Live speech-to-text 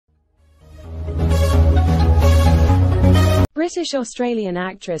British-Australian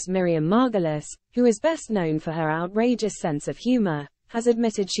actress Miriam Margolyes, who is best known for her outrageous sense of humour, has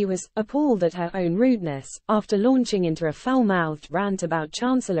admitted she was appalled at her own rudeness, after launching into a foul-mouthed rant about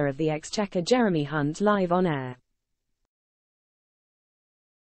Chancellor of the Exchequer Jeremy Hunt live on air.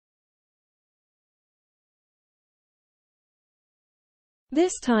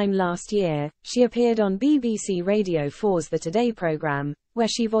 This time last year, she appeared on BBC Radio 4's The Today programme, where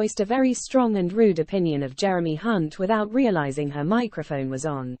she voiced a very strong and rude opinion of Jeremy Hunt without realising her microphone was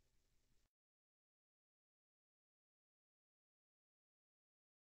on.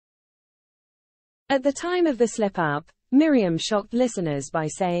 At the time of the slip-up, Miriam shocked listeners by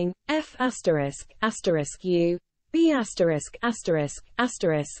saying, F*** you, B***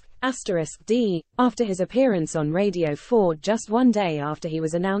 D, after his appearance on Radio 4 just one day after he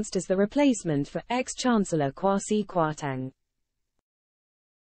was announced as the replacement for ex-Chancellor Kwasi Kwarteng.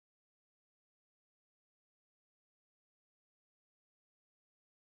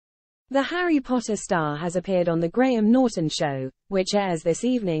 The Harry Potter star has appeared on The Graham Norton Show, which airs this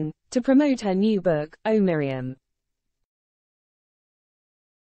evening, to promote her new book, Oh Miriam.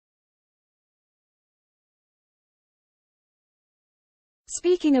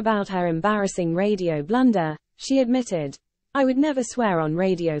 Speaking about her embarrassing radio blunder, she admitted, I would never swear on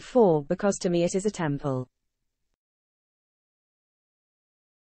Radio 4 because to me it is a temple.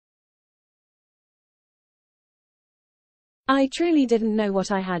 I truly didn't know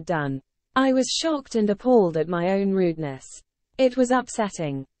what I had done. I was shocked and appalled at my own rudeness. It was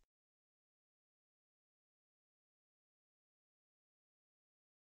upsetting.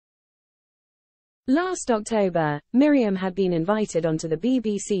 Last October, Miriam had been invited onto the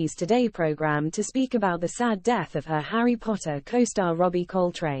BBC's Today programme to speak about the sad death of her Harry Potter co-star Robbie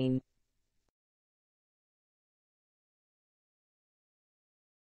Coltrane.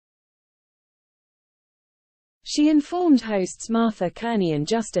 She informed hosts Martha Kearney and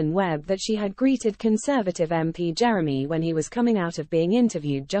Justin Webb that she had greeted Conservative MP Jeremy when he was coming out of being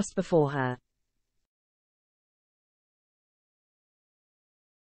interviewed just before her.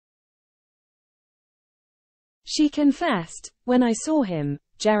 She confessed, when I saw him,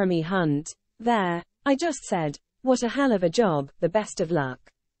 Jeremy Hunt, there, I just said, what a hell of a job, the best of luck.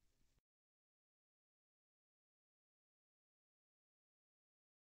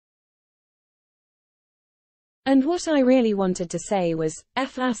 And what I really wanted to say was,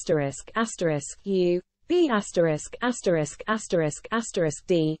 F*** you, B***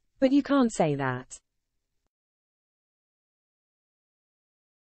 D, but you can't say that.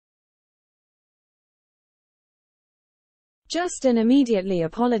 Justin immediately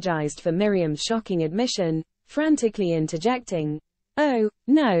apologized for Miriam's shocking admission, frantically interjecting, oh,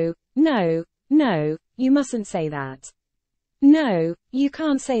 no, you mustn't say that. No, you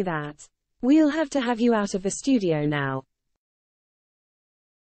can't say that. We'll have to have you out of the studio now.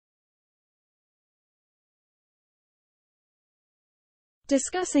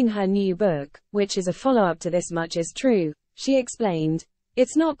 Discussing her new book, which is a follow-up to This Much Is True, she explained,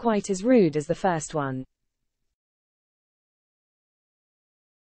 it's not quite as rude as the first one.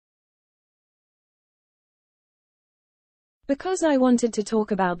 Because I wanted to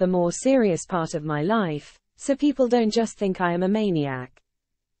talk about the more serious part of my life, so people don't just think I am a maniac.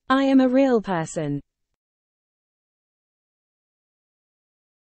 I am a real person.